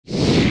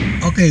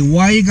Okay,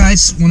 why you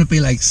guys want to pay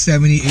like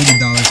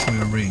 $70-80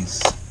 for a race?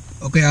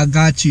 Okay, I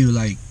got you.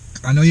 Like,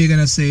 I know you're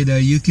gonna say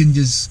that you can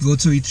just go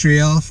to a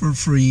trail for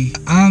free.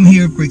 I'm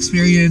here for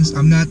experience.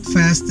 I'm not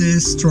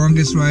fastest,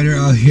 strongest rider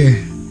out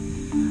here.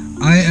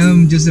 I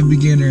am just a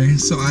beginner,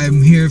 so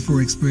I'm here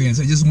for experience.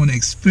 I just want to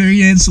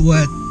experience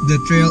what the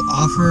trail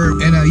offer,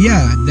 and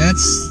yeah,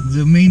 that's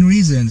the main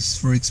reasons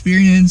for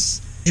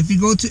experience. If you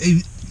go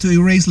to a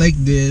race like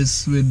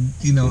this with,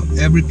 you know,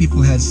 every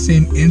people has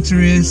same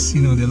interests,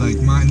 you know, they like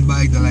mountain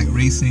bike, they like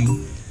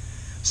racing,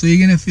 so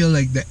you're gonna feel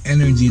like the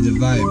energy, the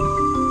vibe.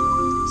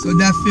 So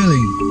that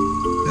feeling,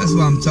 that's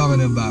what I'm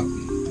talking about.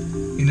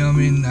 You know what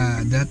I mean?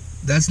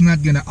 That's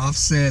not gonna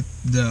offset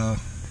the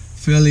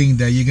feeling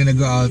that you're gonna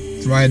go out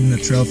riding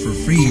the trail for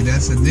free.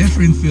 That's a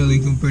different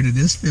feeling compared to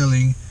this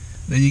feeling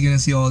that you're gonna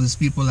see all these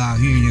people out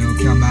here, you know,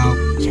 come out,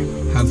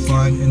 have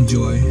fun,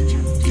 enjoy,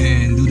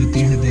 and do the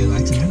things that they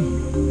like to do.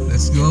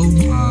 Let's go.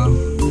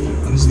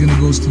 I'm just gonna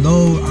go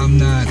slow.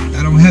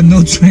 I don't have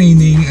no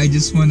training. I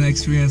just want to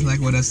experience, like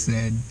what I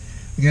said.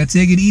 We gotta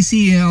take it easy,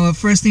 you know.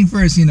 First thing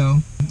first, you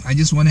know. I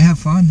just want to have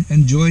fun,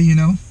 enjoy, you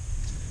know.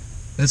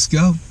 Let's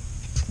go.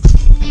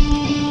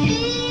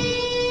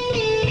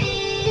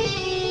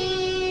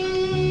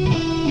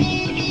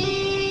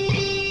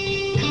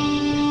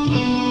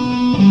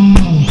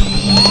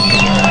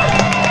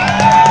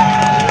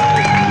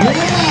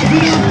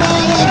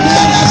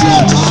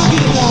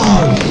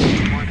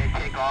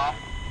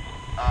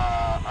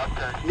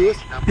 Lewis?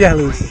 Yeah,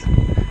 Lewis.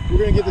 We're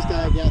going to give this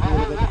guy a gap a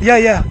little bit.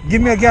 Yeah.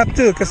 Give me a gap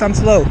too, because I'm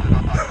slow.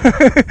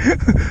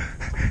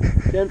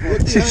 Look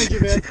behind you,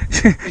 man.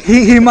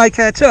 he might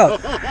catch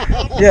up.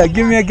 Yeah,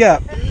 give me a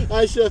gap.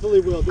 I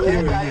definitely will. Don't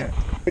worry. Yeah.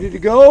 Ready to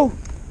go?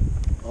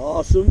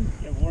 Awesome.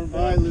 All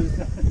right, Lewis.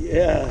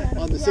 Yeah.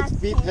 On the 6th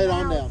beat, head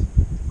on down.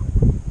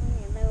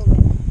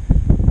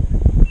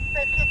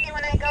 So, Kiki,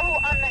 when I go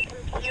on the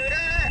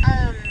computer,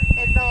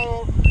 it's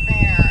all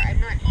there. I'm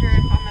not sure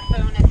if on the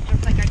phone it's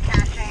just like a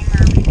caching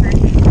or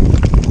refreshing.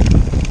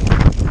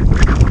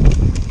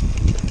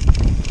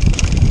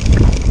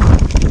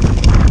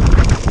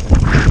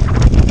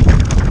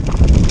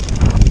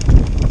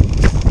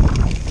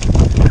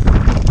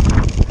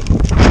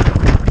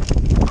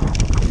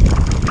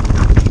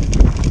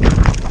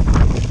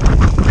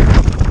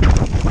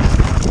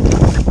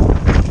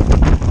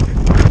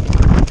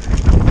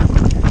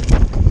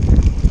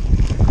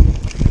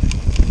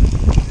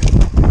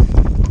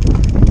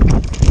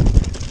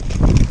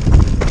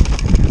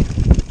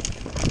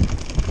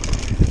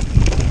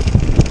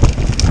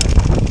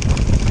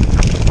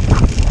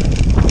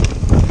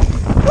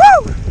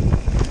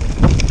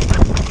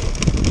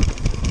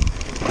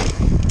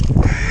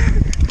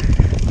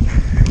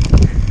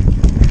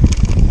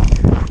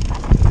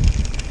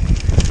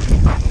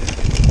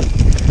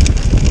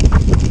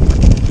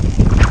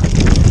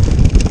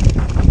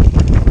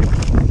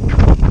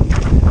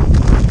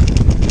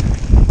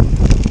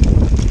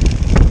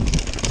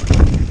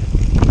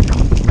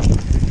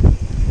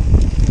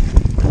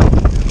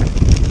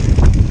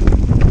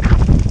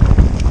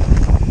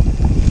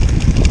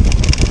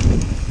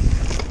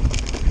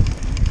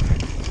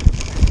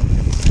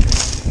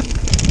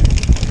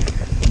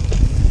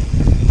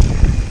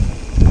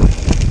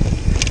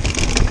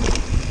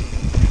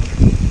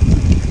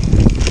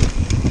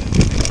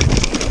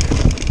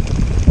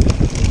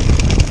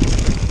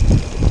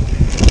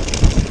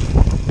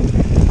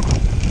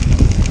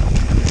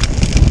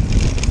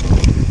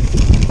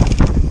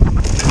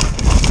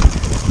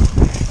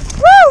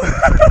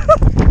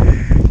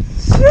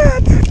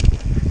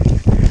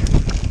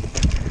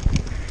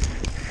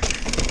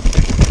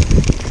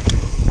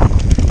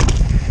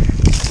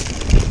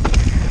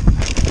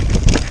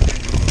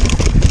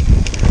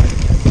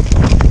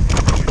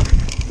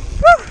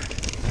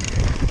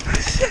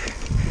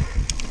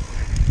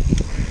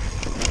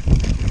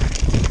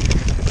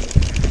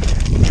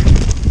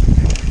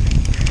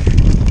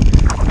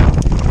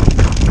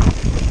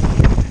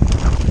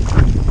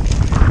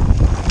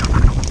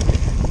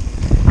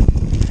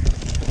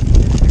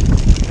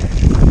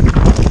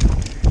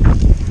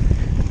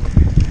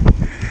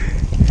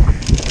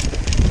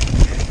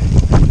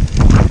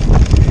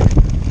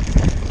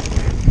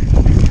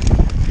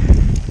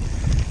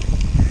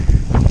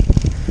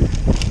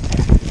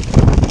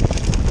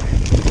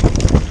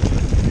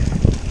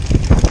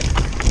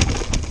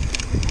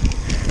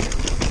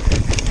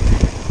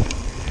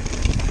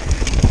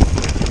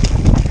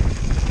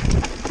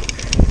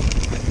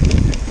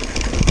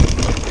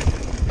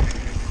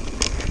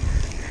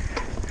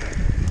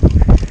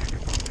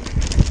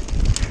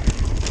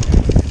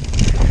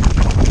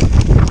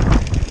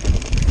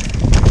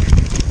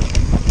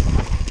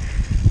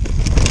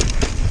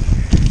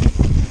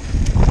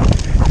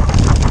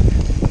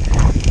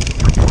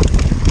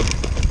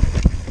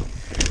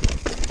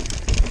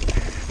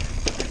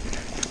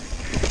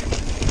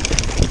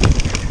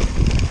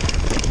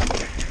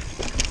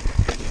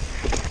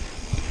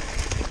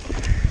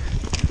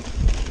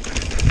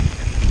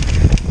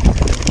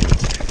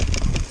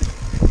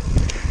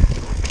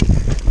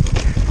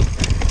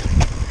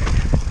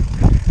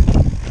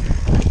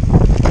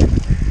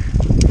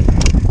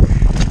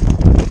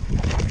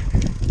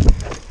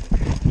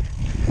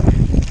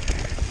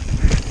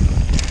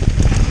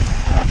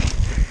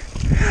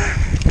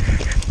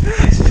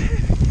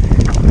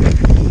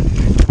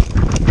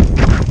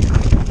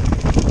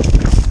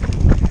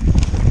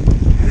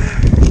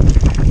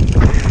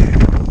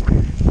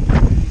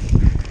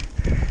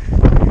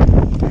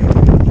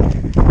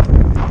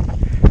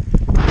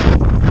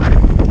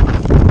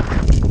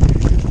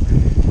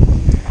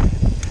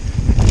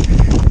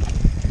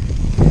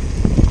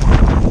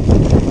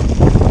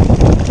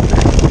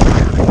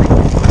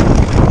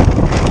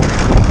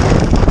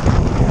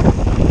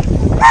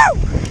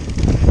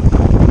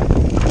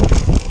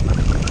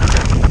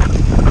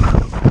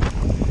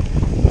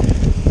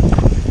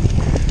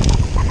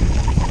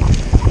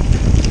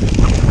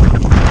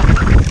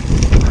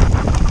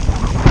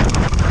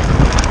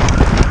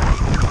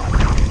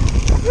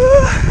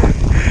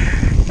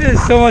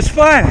 so much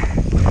fun.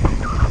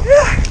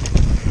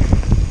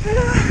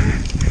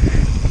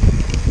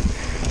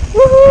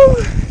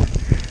 Woohoo!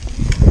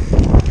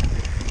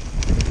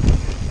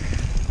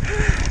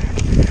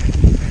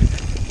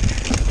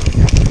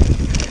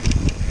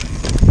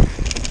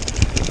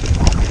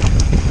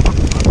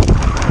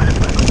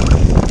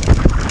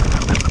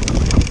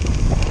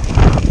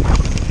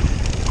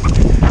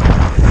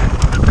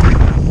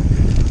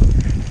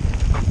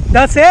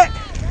 That's it? Right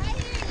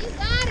here, you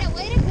got it.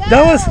 Way to go.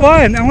 That was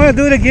fun. I'm gonna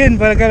do it again,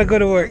 but I gotta go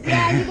to work.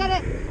 Yeah, you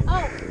gotta.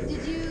 Oh,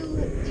 did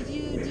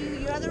you do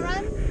your other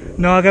run?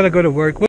 No, I gotta go to work.